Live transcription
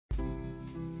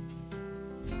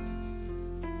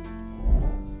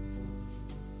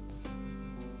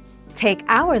Take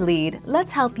our lead,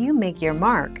 let's help you make your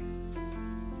mark.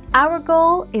 Our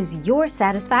goal is your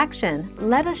satisfaction.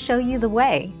 Let us show you the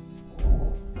way.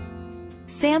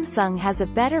 Samsung has a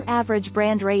better average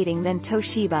brand rating than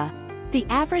Toshiba. The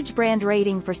average brand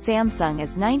rating for Samsung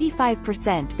is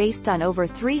 95% based on over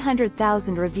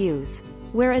 300,000 reviews,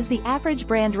 whereas the average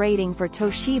brand rating for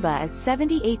Toshiba is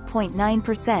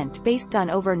 78.9% based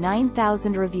on over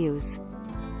 9,000 reviews.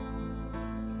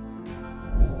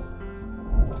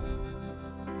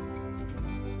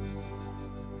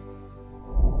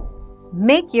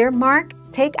 Make your mark,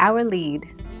 take our lead.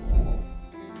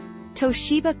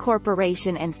 Toshiba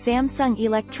Corporation and Samsung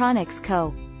Electronics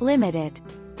Co., Limited.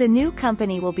 The new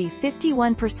company will be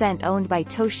 51% owned by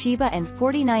Toshiba and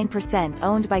 49%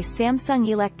 owned by Samsung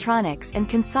Electronics and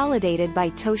consolidated by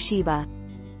Toshiba.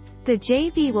 The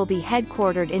JV will be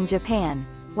headquartered in Japan,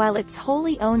 while its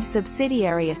wholly owned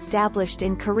subsidiary established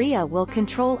in Korea will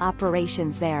control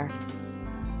operations there.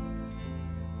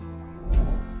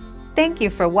 Thank you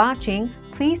for watching.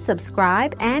 Please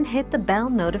subscribe and hit the bell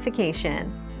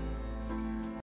notification.